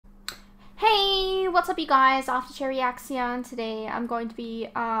Hey, what's up you guys? After Cherry Axion. Today I'm going to be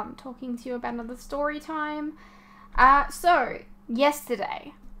talking to you about another story time. So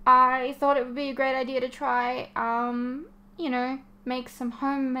yesterday I thought it would be a great idea to try make some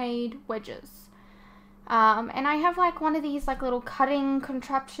homemade wedges. And I have like one of these like little cutting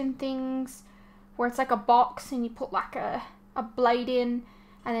contraption things where it's like a box and you put like a blade in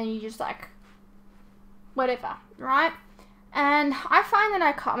and then you just like whatever, right? And I find that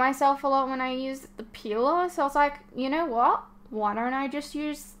I cut myself a lot when I use the peeler, so I was like, you know what? Why don't I just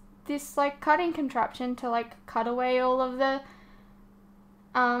use this like cutting contraption to like cut away all of the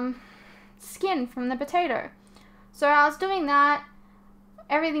skin from the potato. So I was doing that.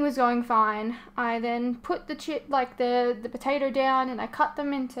 Everything was going fine. I then put the the potato down and I cut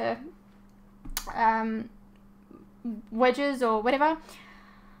them into wedges or whatever.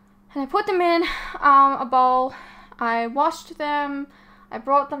 And I put them in a bowl. I washed them, I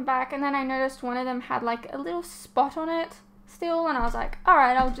brought them back, and then I noticed one of them had like a little spot on it still, and I was like,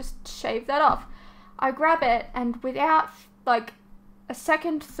 alright, I'll just shave that off. I grab it, and without like a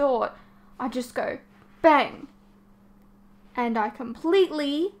second thought, I just go bang, and I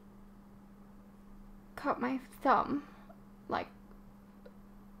completely cut my thumb. Like,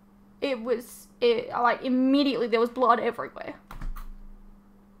 like immediately there was blood everywhere.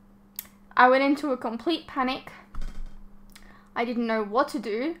 I went into a complete panic. I didn't know what to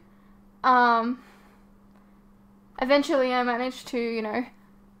do. Eventually I managed to,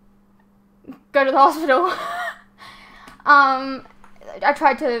 go to the hospital. I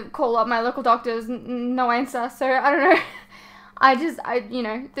tried to call up my local doctors, no answer, so I don't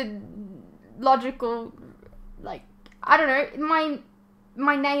know. The logical, like, I don't know,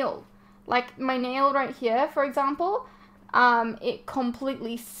 my nail, like my nail right here, for example, it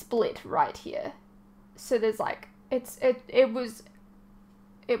completely split right here. So there's like, it was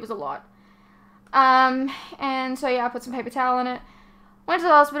a lot. And so yeah, I put some paper towel in it, went to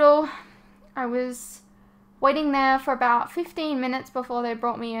the hospital. I was waiting there for about 15 minutes before they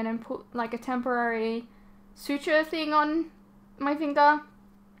brought me in and put like a temporary suture thing on my finger,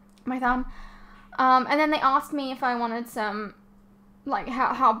 my thumb. And then they asked me if I wanted some, like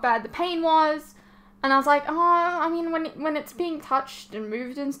how bad the pain was. And I was like, oh, I mean, when it's being touched and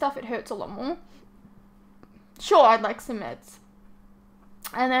moved and stuff, it hurts a lot more. Sure, I'd like some meds.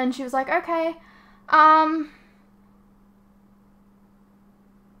 And then she was like, okay,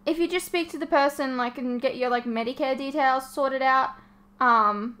 if you just speak to the person, like, and get your, like, Medicare details sorted out,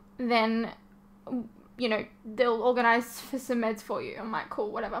 then, they'll organize for some meds for you. I'm like, cool,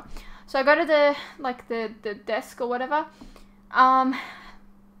 whatever. So I go to the desk or whatever,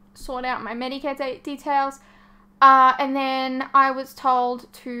 sort out my Medicare details, and then I was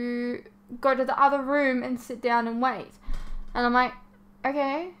told to go to the other room and sit down and wait. And I'm like,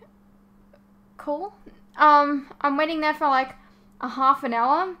 okay, cool. I'm waiting there for like a half an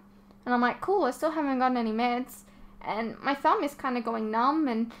hour, and I'm like, cool, I still haven't gotten any meds, and my thumb is kind of going numb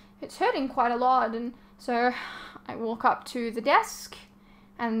and it's hurting quite a lot. And so I walk up to the desk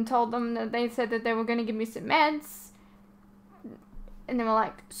and told them that they said that they were going to give me some meds, and they were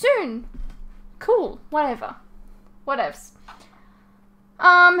like, soon. Cool, whatever, whatevs.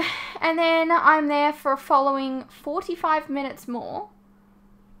 And then I'm there for a following 45 minutes more,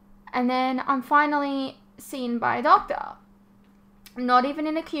 and then I'm finally seen by a doctor. Not even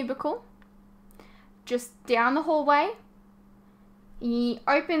in a cubicle, just down the hallway. He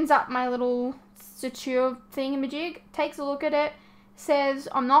opens up my little suture thingamajig, takes a look at it, says,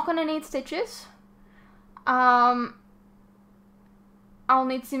 I'm not gonna need stitches. I'll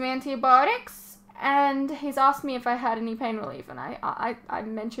need some antibiotics. And he's asked me if I had any pain relief, and I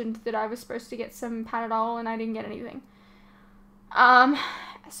mentioned that I was supposed to get some Panadol, and I didn't get anything.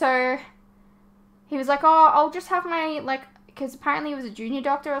 So he was like, oh, I'll just have my, like, because apparently he was a junior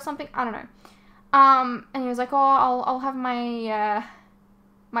doctor or something, I don't know. And he was like, oh, I'll have my,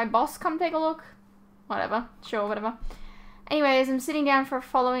 my boss come take a look. Whatever, sure, whatever. Anyways, I'm sitting down for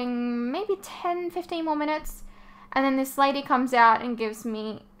following maybe 10, 15 more minutes, and then this lady comes out and gives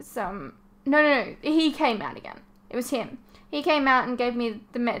me some... No, he came out again. It was him. He came out and gave me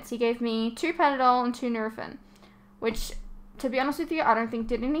the meds. He gave me 2 Panadol and 2 Nurofen, which, to be honest with you, I don't think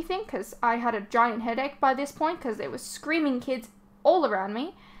did anything, because I had a giant headache by this point, because there were screaming kids all around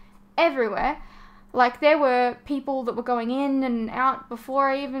me, everywhere. Like, there were people that were going in and out before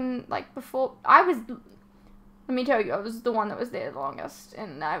I even, let me tell you, I was the one that was there the longest,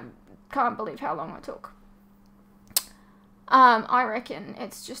 and I can't believe how long it took. I reckon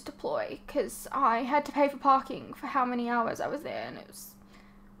it's just a ploy, because I had to pay for parking for how many hours I was there, and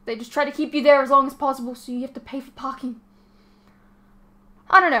they just try to keep you there as long as possible, so you have to pay for parking.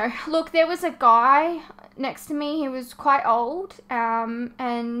 I don't know. Look, there was a guy next to me. He was quite old,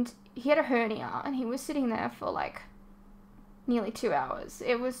 and he had a hernia, and he was sitting there for like nearly 2 hours.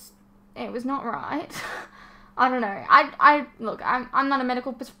 It was not right. I don't know. Look, I'm not a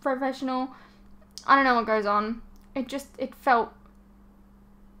medical professional. I don't know what goes on. It felt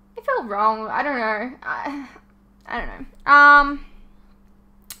wrong. I don't know. I don't know.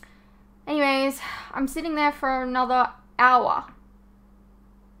 Anyways, I'm sitting there for another hour.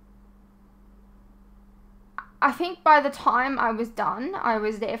 I think by the time I was done, I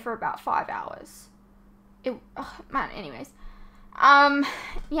was there for about 5 hours. Man, anyways. Yeah,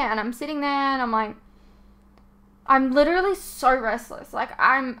 and I'm sitting there and I'm like, I'm literally so restless. Like,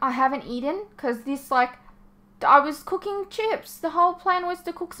 I haven't eaten because this, like, I was cooking chips. The whole plan was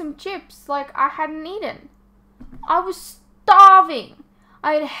to cook some chips. Like, I hadn't eaten. I was starving.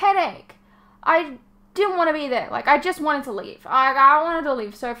 I had a headache. I didn't want to be there. Like, I just wanted to leave. I wanted to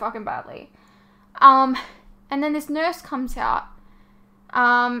leave so fucking badly. And then this nurse comes out,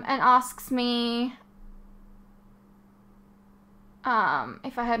 and asks me,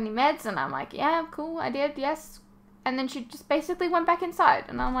 if I had any meds, and I'm like, yeah, cool, I did, yes. And then she just basically went back inside,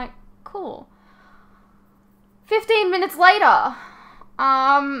 and I'm like, cool. 15 minutes later,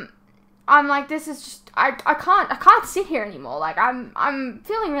 I'm like, this is just, I can't sit here anymore. Like, I'm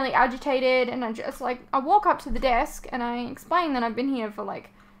feeling really agitated, and I walk up to the desk, and I explain that I've been here for,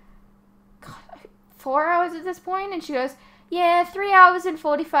 like, 4 hours at this point, and she goes, yeah, 3 hours and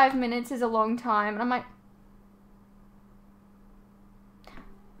 45 minutes is a long time. And I'm like,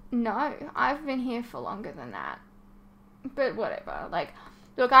 no, I've been here for longer than that. But whatever. Like,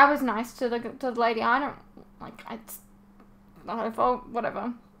 look, I was nice to the lady. I don't, like, it's not her fault,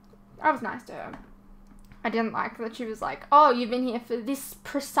 whatever. I was nice to her. I didn't like that she was like, oh, you've been here for this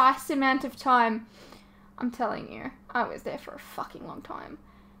precise amount of time. I'm telling you, I was there for a fucking long time.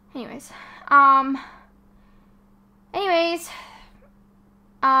 Anyways, I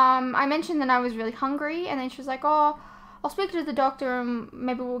mentioned that I was really hungry, and then she was like, oh, I'll speak to the doctor and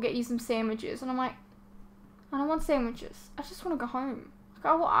maybe we'll get you some sandwiches. And I'm like, I don't want sandwiches. I just want to go home. Like,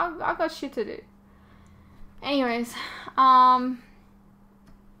 I got shit to do. Anyways,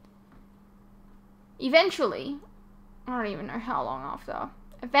 eventually, I don't even know how long after,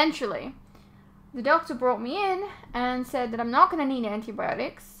 eventually, the doctor brought me in and said that I'm not going to need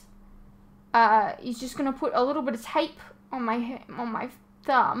antibiotics. He's just gonna put a little bit of tape on my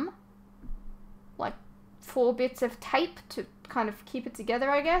thumb, like 4 bits of tape to kind of keep it together,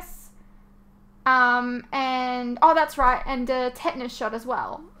 I guess. And oh, that's right, and a tetanus shot as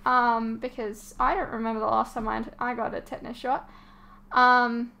well. Because I don't remember the last time I got a tetanus shot.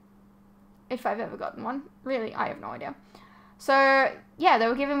 If I've ever gotten one, really, I have no idea. So, yeah, they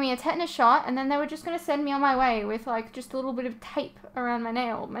were giving me a tetanus shot, and then they were just going to send me on my way with, like, just a little bit of tape around my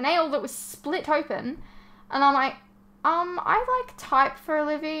nail. My nail that was split open, and I'm like, I, like, type for a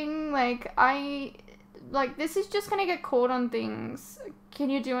living, like, this is just going to get caught on things. Can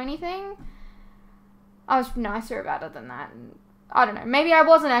you do anything? I was nicer about it than that, and I don't know. Maybe I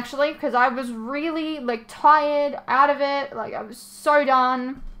wasn't, actually, because I was really, like, tired, out of it, like, I was so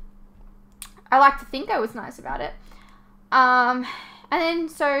done. I like to think I was nice about it. And then,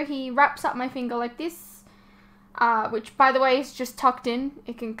 so he wraps up my finger like this, which, by the way, is just tucked in.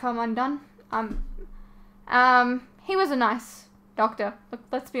 It can come undone. He was a nice doctor. Look,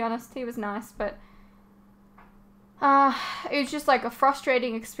 let's be honest, he was nice, but, it was just, like, a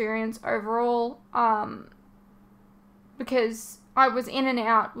frustrating experience overall, because I was in and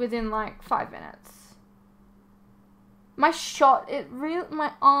out within, like, 5 minutes. My shot,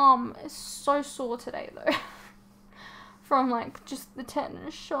 my arm is so sore today, though. From, like, just the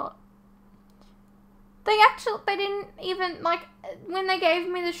tetanus shot. They didn't even, like, when they gave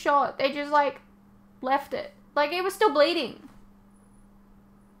me the shot, they just, like, left it. Like, it was still bleeding.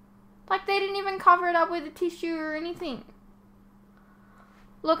 Like, they didn't even cover it up with a tissue or anything.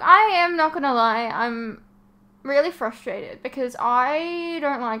 Look, I am not gonna lie, I'm really frustrated because I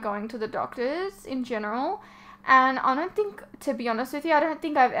don't like going to the doctors in general. And I don't think, to be honest with you, I don't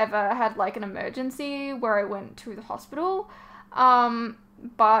think I've ever had, like, an emergency where I went to the hospital. But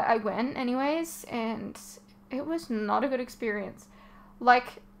I went anyways, and it was not a good experience.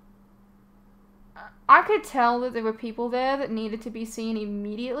 Like, I could tell that there were people there that needed to be seen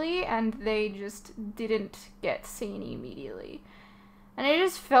immediately, and they just didn't get seen immediately. And it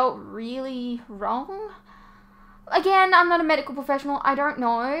just felt really wrong. Again, I'm not a medical professional. I don't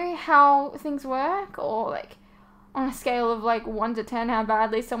know how things work, or, like, on a scale of, like, 1 to 10, how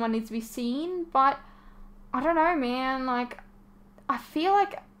badly someone needs to be seen, but I don't know, man, like, I feel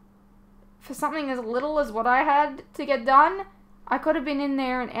like for something as little as what I had to get done, I could have been in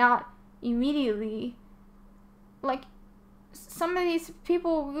there and out immediately. Like, some of these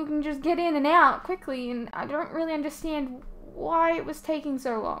people who can just get in and out quickly, and I don't really understand why it was taking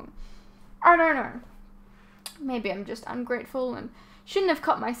so long. I don't know. Maybe I'm just ungrateful and shouldn't have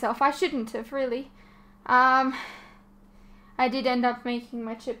cut myself. I shouldn't have, really. I did end up making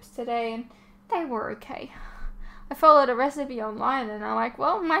my chips today, and they were okay. I followed a recipe online, and I'm like,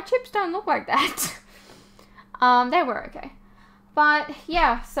 well, my chips don't look like that. They were okay. But,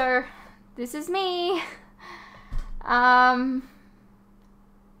 yeah, so this is me.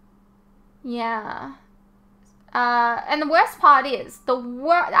 Yeah. And the worst part is, the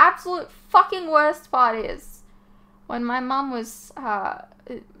absolute fucking worst part is, when my mum was,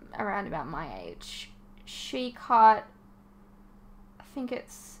 around about my age, she cut, I think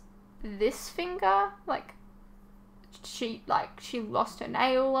it's this finger, like, she lost her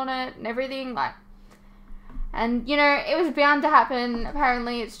nail on it and everything, like, and, you know, it was bound to happen.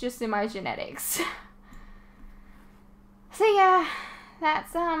 Apparently, it's just in my genetics. So, yeah,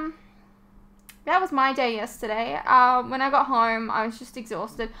 that's, that was my day yesterday. When I got home, I was just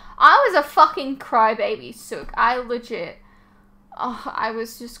exhausted. I was a fucking crybaby, Sook. I legit, I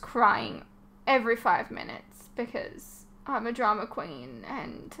was just crying every 5 minutes because I'm a drama queen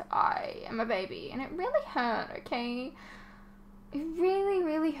and I am a baby. And it really hurt, okay? It really,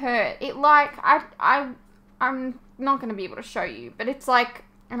 really hurt. It, like, I'm not going to be able to show you, but it's like,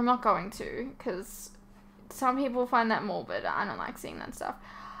 and I'm not going to, because some people find that morbid. I don't like seeing that stuff.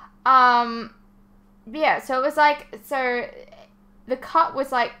 Yeah, so it was like, so the cut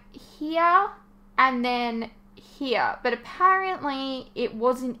was like here and then here, but apparently it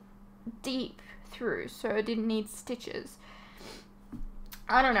wasn't deep through, so it didn't need stitches.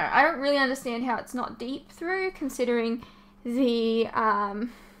 I don't know. I don't really understand how it's not deep through, considering the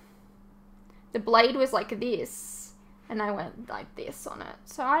blade was like this, and I went like this on it.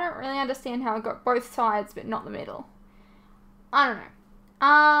 So I don't really understand how it got both sides, but not the middle. I don't know.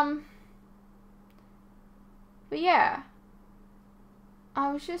 But yeah,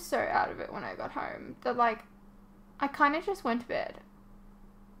 I was just so out of it when I got home that, like, I kind of just went to bed.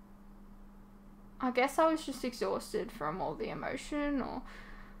 I guess I was just exhausted from all the emotion, or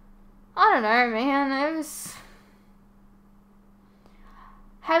I don't know, man. It was.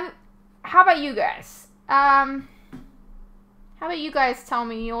 How about you guys? How about you guys tell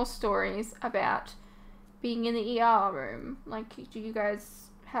me your stories about being in the ER room? Like, do you guys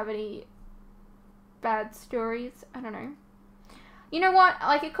have any bad stories? I don't know. You know what?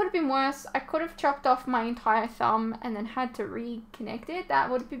 Like, it could have been worse. I could have chopped off my entire thumb and then had to reconnect it. That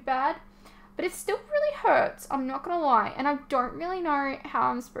would be bad. But it still really hurts. I'm not gonna lie. And I don't really know how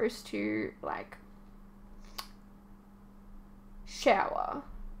I'm supposed to, like, shower.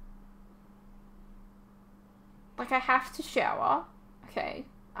 Like, I have to shower. Okay.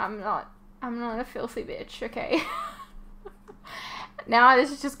 I'm not a filthy bitch, okay? Now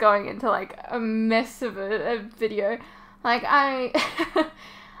this is just going into, like, a mess of a video. Like, I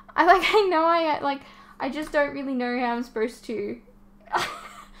just don't really know how I'm supposed to.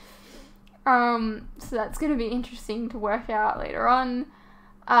 So that's gonna be interesting to work out later on.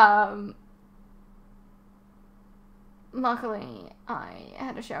 Luckily, I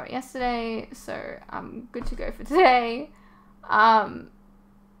had a shower yesterday, so I'm good to go for today. But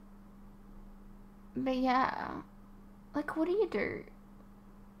yeah, like, what do you do?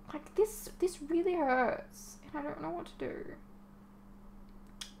 Like, this really hurts, and I don't know what to do.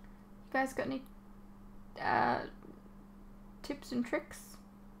 You guys got any tips and tricks?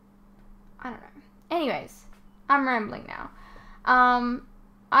 I don't know. Anyways, I'm rambling now. I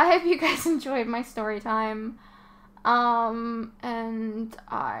hope you guys enjoyed my story time. And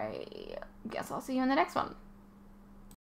I guess I'll see you in the next one.